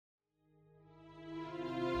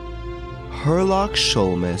Herlock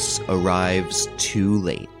Sholmes arrives too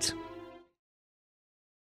late.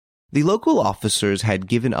 The local officers had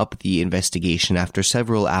given up the investigation after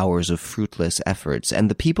several hours of fruitless efforts, and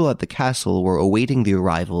the people at the castle were awaiting the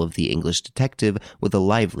arrival of the English detective with a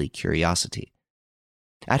lively curiosity.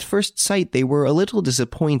 At first sight, they were a little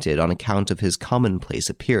disappointed on account of his commonplace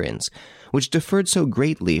appearance, which differed so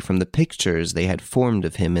greatly from the pictures they had formed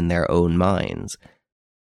of him in their own minds.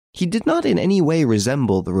 He did not in any way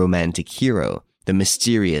resemble the romantic hero, the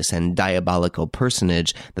mysterious and diabolical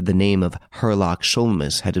personage that the name of Herlock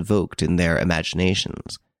Sholmes had evoked in their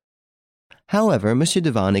imaginations. However, M.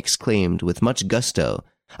 Devan exclaimed with much gusto,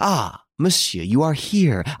 "Ah, monsieur, you are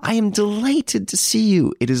here. I am delighted to see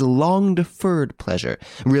you. It is a long-deferred pleasure.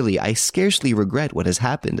 Really, I scarcely regret what has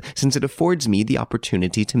happened, since it affords me the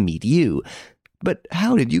opportunity to meet you. But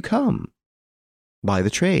how did you come?" "By the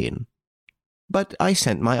train." "But I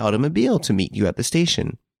sent my automobile to meet you at the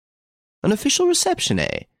station." "An official reception,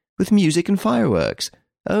 eh? With music and fireworks?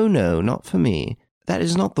 Oh no, not for me. That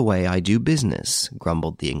is not the way I do business,"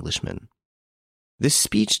 grumbled the Englishman. This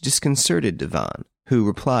speech disconcerted Devan, who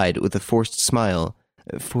replied with a forced smile,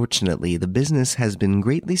 "Fortunately, the business has been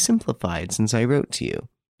greatly simplified since I wrote to you."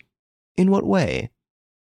 "In what way?"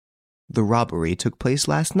 "The robbery took place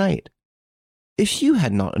last night." "If you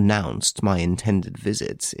had not announced my intended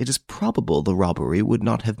visit, it is probable the robbery would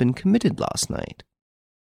not have been committed last night."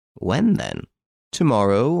 "When, then?"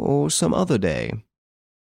 "Tomorrow or some other day."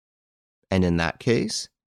 "And in that case,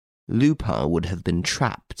 Lupin would have been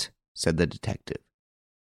trapped," said the detective.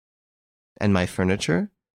 "And my furniture?"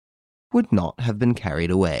 "Would not have been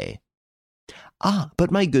carried away." "Ah, but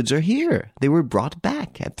my goods are here. They were brought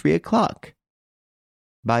back at 3 o'clock.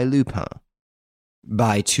 "By Lupin."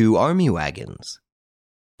 "By 2 army wagons."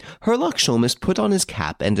 Herlock Sholmes put on his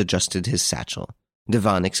cap and adjusted his satchel.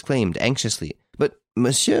 Devan exclaimed anxiously, "But,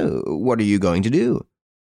 monsieur, what are you going to do?"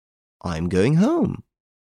 "I'm going home."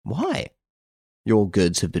 "Why?" "Your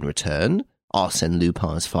goods have been returned. Arsène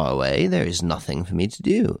Lupin is far away. There is nothing for me to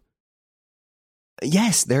do."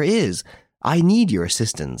 "Yes, there is. I need your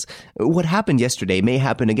assistance. What happened yesterday may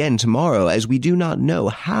happen again tomorrow, as we do not know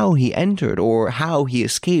how he entered, or how he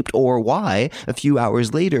escaped, or why, a few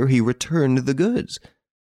hours later, he returned the goods."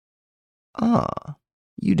 "Ah,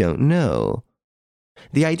 you don't know."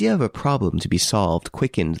 The idea of a problem to be solved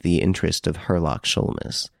quickened the interest of Herlock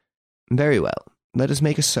Sholmes. "Very well, let us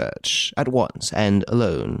make a search, at once, and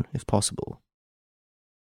alone, if possible."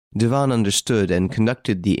 Devan understood and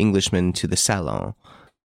conducted the Englishman to the salon.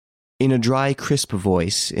 In a dry, crisp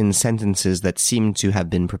voice, in sentences that seemed to have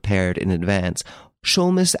been prepared in advance,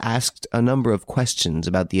 Sholmes asked a number of questions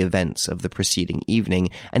about the events of the preceding evening,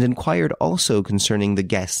 and inquired also concerning the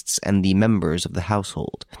guests and the members of the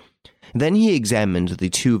household. Then he examined the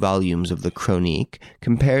 2 volumes of the Chronique,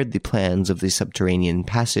 compared the plans of the subterranean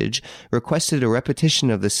passage, requested a repetition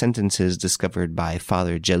of the sentences discovered by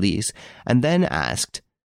Father Gélis, and then asked,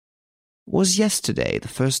 "Was yesterday the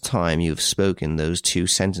first time you have spoken those 2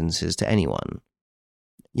 sentences to anyone?"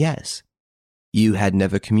 "Yes." "You had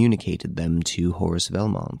never communicated them to Horace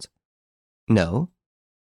Velmont?" "No."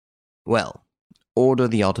 "Well, order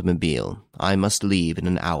the automobile. I must leave in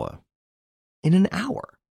an hour." "In an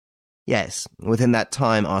hour?" "Yes, within that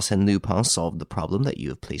time Arsène Lupin solved the problem that you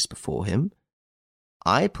have placed before him."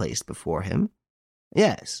 "I placed before him?"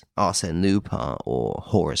 "Yes, Arsène Lupin or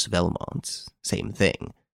Horace Velmont, same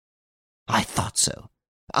thing." "I thought so.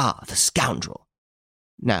 Ah, the scoundrel!"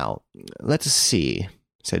 "Now, let us see,"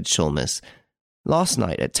 said Sholmes. "Last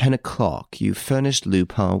night at 10 o'clock you furnished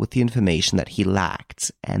Lupin with the information that he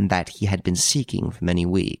lacked, and that he had been seeking for many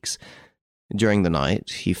weeks. During the night,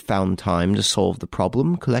 he found time to solve the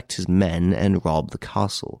problem, collect his men, and rob the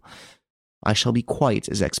castle. I shall be quite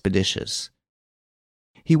as expeditious."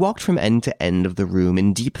 He walked from end to end of the room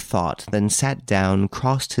in deep thought, then sat down,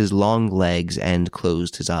 crossed his long legs, and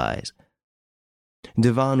closed his eyes.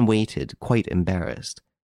 Devan waited, quite embarrassed.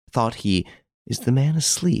 Thought he, "Is the man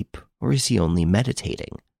asleep, or is he only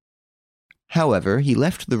meditating?" However, he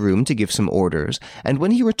left the room to give some orders, and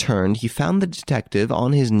when he returned he found the detective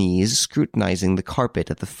on his knees scrutinizing the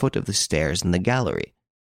carpet at the foot of the stairs in the gallery.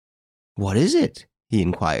 "What is it?" he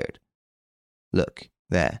inquired. "Look,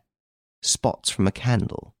 there, spots from a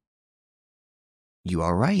candle." "You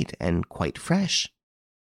are right, and quite fresh."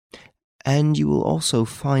 "And you will also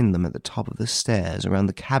find them at the top of the stairs around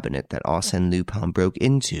the cabinet that Arsène Lupin broke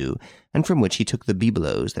into, and from which he took the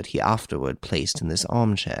bibelots that he afterward placed in this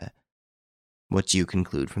armchair." "What do you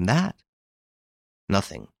conclude from that?"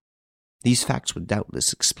 "Nothing. These facts would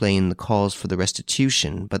doubtless explain the cause for the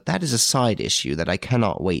restitution, but that is a side issue that I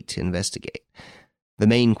cannot wait to investigate. The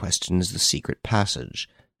main question is the secret passage.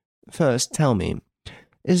 First, tell me,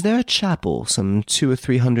 is there a chapel some 200 or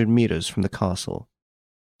 300 meters from the castle?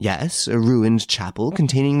 Yes, a ruined chapel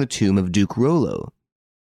containing the tomb of Duke Rollo.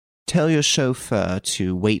 Tell your chauffeur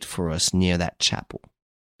to wait for us near that chapel.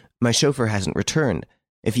 My chauffeur hasn't returned.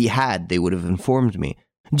 If he had, they would have informed me.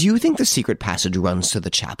 Do you think the secret passage runs to the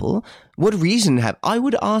chapel? What reason have— I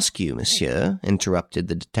would ask you, monsieur, interrupted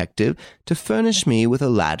the detective, to furnish me with a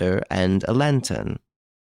ladder and a lantern.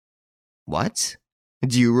 What?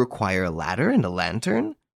 Do you require a ladder and a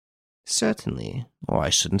lantern? Certainly, or I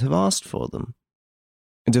shouldn't have asked for them.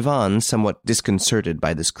 Devan, somewhat disconcerted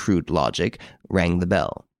by this crude logic, rang the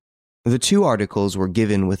bell. The two articles were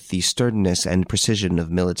given with the sternness and precision of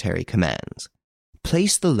military commands.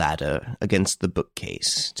 Place the ladder against the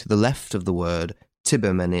bookcase, to the left of the word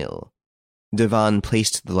Thibermesnil. Devan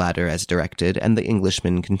placed the ladder as directed, and the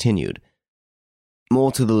Englishman continued.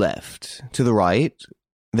 More to the left, to the right,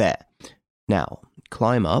 there. Now,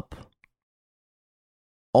 climb up.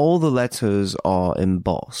 All the letters are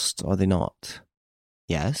embossed, are they not?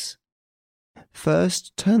 Yes.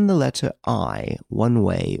 First, turn the letter I one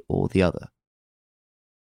way or the other.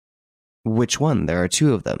 Which one? There are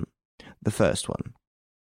two of them. The first one.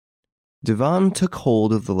 Devan took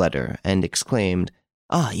hold of the letter and exclaimed,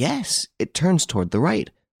 Ah, yes, it turns toward the right.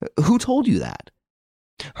 Who told you that?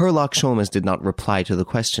 Herlock Sholmes did not reply to the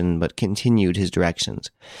question, but continued his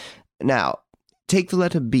directions. Now, take the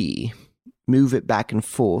letter B. Move it back and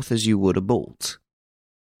forth as you would a bolt.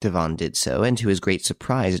 Devan did so, and to his great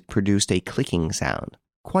surprise it produced a clicking sound.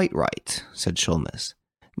 Quite right, said Sholmes.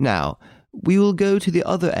 Now, we will go to the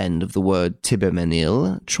other end of the word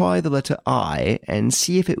Thibermesnil, try the letter I, and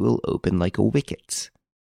see if it will open like a wicket.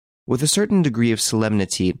 With a certain degree of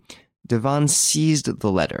solemnity, Devan seized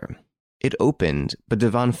the letter. It opened, but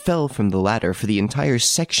Devan fell from the ladder, for the entire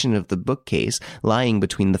section of the bookcase, lying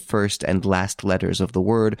between the first and last letters of the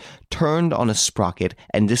word, turned on a sprocket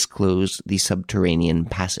and disclosed the subterranean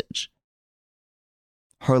passage.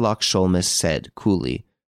 Herlock Sholmes said coolly,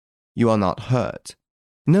 You are not hurt.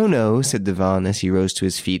 No, said Devan as he rose to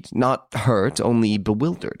his feet. Not hurt, only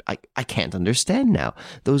bewildered. I can't understand now.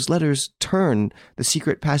 Those letters turn, the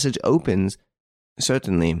secret passage opens.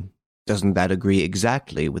 Certainly. Doesn't that agree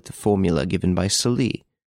exactly with the formula given by Sully?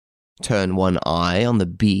 Turn one eye on the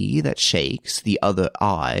B that shakes, the other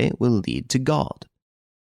eye will lead to God.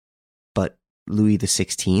 But Louis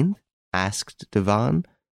XVI? Asked Devan.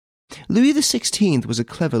 Louis XVI was a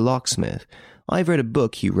clever locksmith. I've read a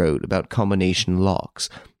book he wrote about combination locks.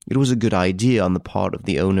 It was a good idea on the part of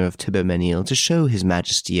the owner of Thibermesnil to show His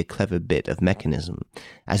Majesty a clever bit of mechanism.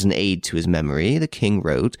 As an aid to his memory, the king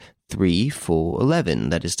wrote 3, 4,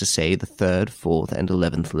 11, that is to say, the 3rd, 4th, and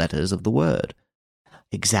 11th letters of the word.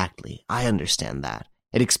 Exactly, I understand that.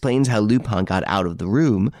 It explains how Lupin got out of the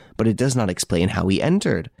room, but it does not explain how he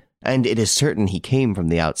entered, and it is certain he came from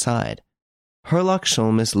the outside. Herlock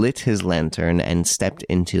Sholmes lit his lantern and stepped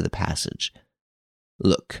into the passage.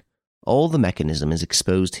 Look, all the mechanism is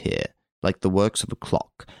exposed here, like the works of a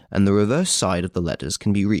clock, and the reverse side of the letters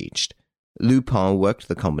can be reached. Lupin worked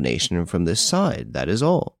the combination from this side, that is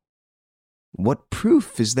all. What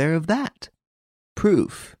proof is there of that?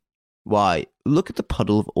 Proof? Why, look at the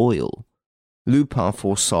puddle of oil. Lupin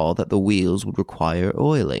foresaw that the wheels would require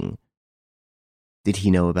oiling. Did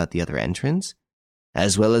he know about the other entrance?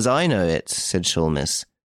 As well as I know it, said Sholmes.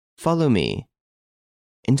 Follow me.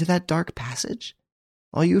 Into that dark passage?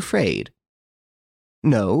 Are you afraid?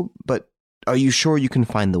 No, but are you sure you can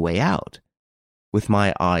find the way out? With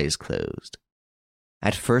my eyes closed.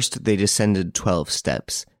 At first they descended 12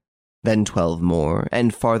 steps, then 12 more,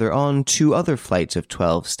 and farther on 2 other flights of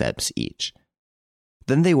 12 steps each.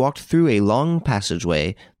 Then they walked through a long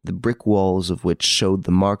passageway, the brick walls of which showed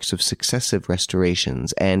the marks of successive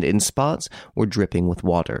restorations, and in spots were dripping with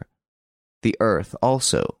water. The earth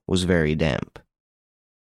also was very damp.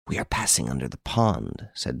 We are passing under the pond,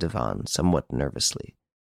 said Devan, somewhat nervously.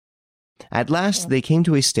 At last they came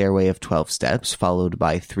to a stairway of 12 steps, followed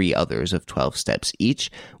by 3 others of 12 steps each,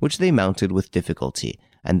 which they mounted with difficulty,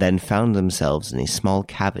 and then found themselves in a small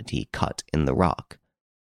cavity cut in the rock.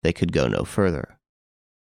 They could go no further.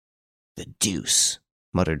 The deuce,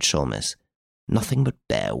 muttered Sholmes. Nothing but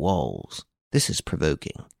bare walls. This is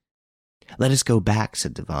provoking. Let us go back,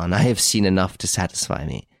 said Devan. I have seen enough to satisfy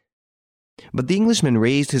me. But the Englishman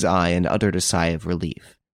raised his eye and uttered a sigh of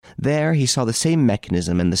relief. There he saw the same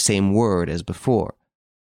mechanism and the same word as before.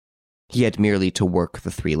 He had merely to work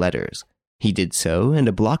the 3 letters. He did so, and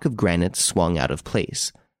a block of granite swung out of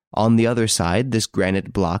place. On the other side, this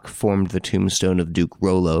granite block formed the tombstone of Duke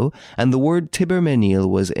Rollo, and the word Thibermesnil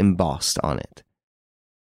was embossed on it.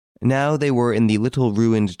 Now they were in the little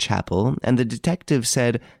ruined chapel, and the detective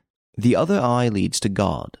said, The other eye leads to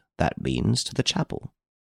God. That means to the chapel.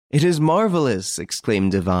 It is marvelous,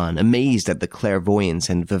 exclaimed Devan, amazed at the clairvoyance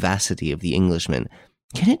and vivacity of the Englishman.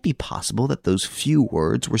 Can it be possible that those few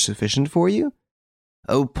words were sufficient for you?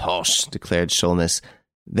 Oh, posh, declared Sholmes.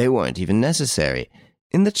 They weren't even necessary.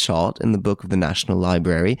 In the chart in the book of the National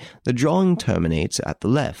Library, the drawing terminates at the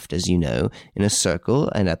left, as you know, in a circle,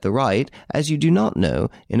 and at the right, as you do not know,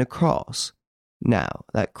 in a cross. Now,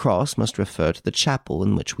 that cross must refer to the chapel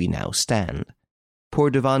in which we now stand. Poor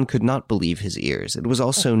Devan could not believe his ears. It was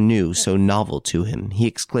all so new, so novel to him. He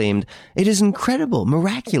exclaimed, "It is incredible,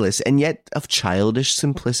 miraculous, and yet of childish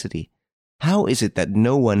simplicity. How is it that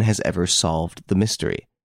no one has ever solved the mystery?"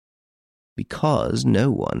 Because no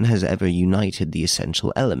one has ever united the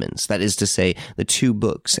essential elements, that is to say, the two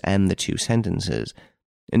books and the two sentences.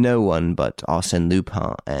 No one but Arsène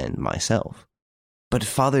Lupin and myself. But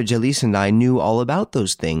Father Jalisse and I knew all about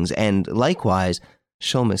those things, and likewise,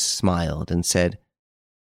 Sholmes smiled and said,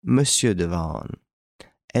 "Monsieur Devan,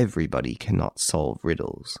 everybody cannot solve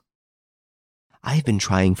riddles. I have been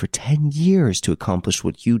trying for 10 years to accomplish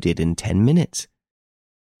what you did in 10 minutes.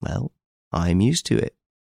 Well, I'm used to it."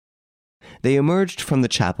 They emerged from the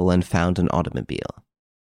chapel and found an automobile.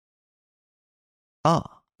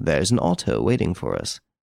 "Ah, there's an auto waiting for us."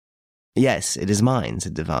 "Yes, it is mine,"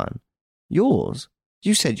 said Devan. "Yours?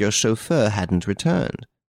 You said your chauffeur hadn't returned."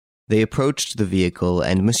 They approached the vehicle,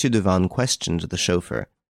 and Monsieur Devan questioned the chauffeur.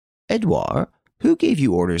 "Edouard, who gave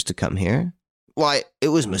you orders to come here?" "Why, it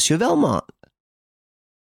was Monsieur Valmont."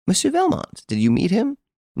 "Monsieur Valmont? Did you meet him?"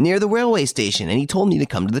 "Near the railway station, and he told me to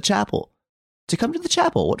come to the chapel." "To come to the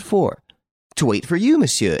chapel? What for?" "To wait for you,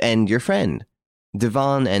 monsieur, and your friend."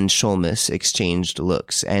 Devan and Sholmes exchanged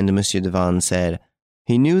looks, and Monsieur Devan said,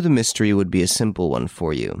 "He knew the mystery would be a simple one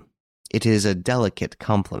for you. It is a delicate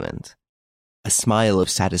compliment." A smile of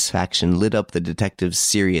satisfaction lit up the detective's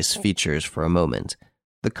serious features for a moment.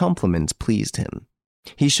 The compliment pleased him.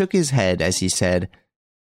 He shook his head as he said,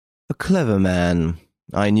 "A clever man.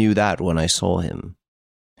 I knew that when I saw him."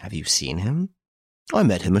 "Have you seen him?" "I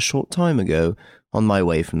met him a short time ago, on my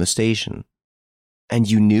way from the station." "And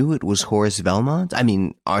you knew it was Horace Valmont?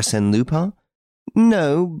 Arsène Lupin?"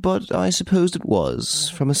 "No, but I supposed it was,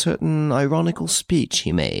 from a certain ironical speech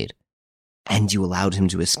he made." "And you allowed him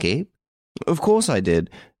to escape?" "Of course I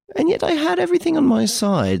did. And yet I had everything on my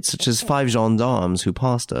side, such as 5 gendarmes who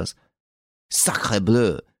passed us." "Sacre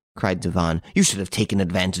bleu!" cried Devan. "You should have taken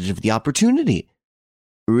advantage of the opportunity."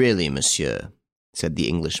 "Really, monsieur," said the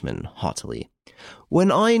Englishman haughtily,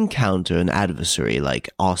 "when I encounter an adversary like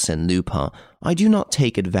Arsène Lupin, I do not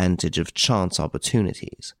take advantage of chance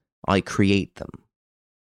opportunities. I create them."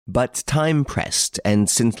 But time pressed, and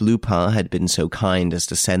since Lupin had been so kind as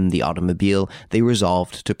to send the automobile, they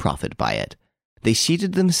resolved to profit by it. They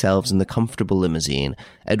seated themselves in the comfortable limousine,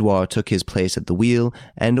 Edouard took his place at the wheel,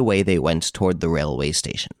 and away they went toward the railway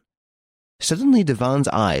station. Suddenly Devan's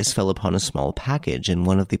eyes fell upon a small package in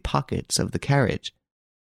one of the pockets of the carriage.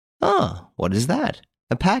 "Ah, what is that?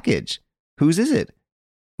 A package? Whose is it?"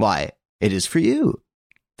 "Why, it is for you."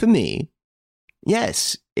 "For me?"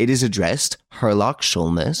 "Yes, it is addressed Herlock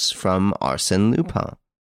Sholmes from Arsène Lupin."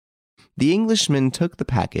 The Englishman took the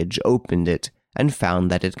package, opened it, and found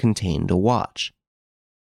that it contained a watch.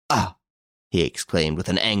 "Ah!" he exclaimed with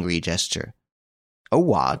an angry gesture. "A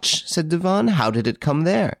watch?" said Devan. "How did it come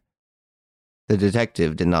there?" The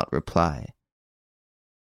detective did not reply.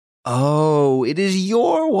 "Oh, it is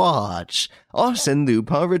your watch! Arsène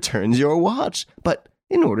Lupin returns your watch, but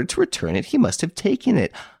in order to return it, he must have taken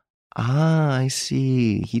it. Ah, I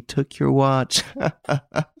see. He took your watch.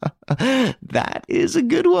 That is a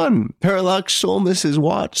good one. Herlock Sholmes'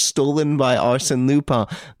 watch stolen by Arsène Lupin.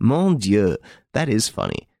 Mon Dieu, that is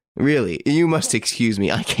funny. Really, you must excuse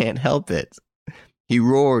me. I can't help it." He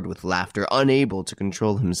roared with laughter, unable to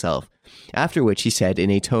control himself, after which he said in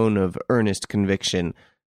a tone of earnest conviction,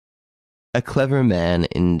 "A clever man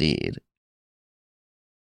indeed."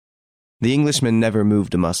 The Englishman never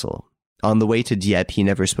moved a muscle. On the way to Dieppe, he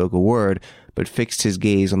never spoke a word, but fixed his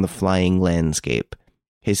gaze on the flying landscape.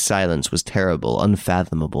 His silence was terrible,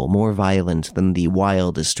 unfathomable, more violent than the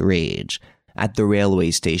wildest rage. At the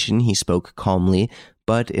railway station, he spoke calmly,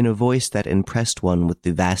 but in a voice that impressed one with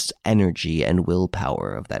the vast energy and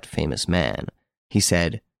willpower of that famous man. He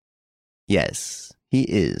said, "Yes, he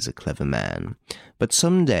is a clever man, but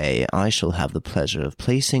some day I shall have the pleasure of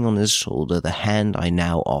placing on his shoulder the hand I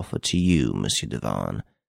now offer to you, Monsieur Devan.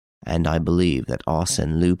 And I believe that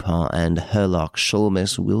Arsène Lupin and Herlock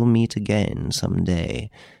Sholmes will meet again some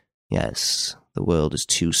day. Yes, the world is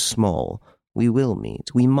too small. We will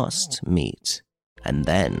meet. We must meet. And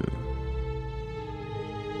then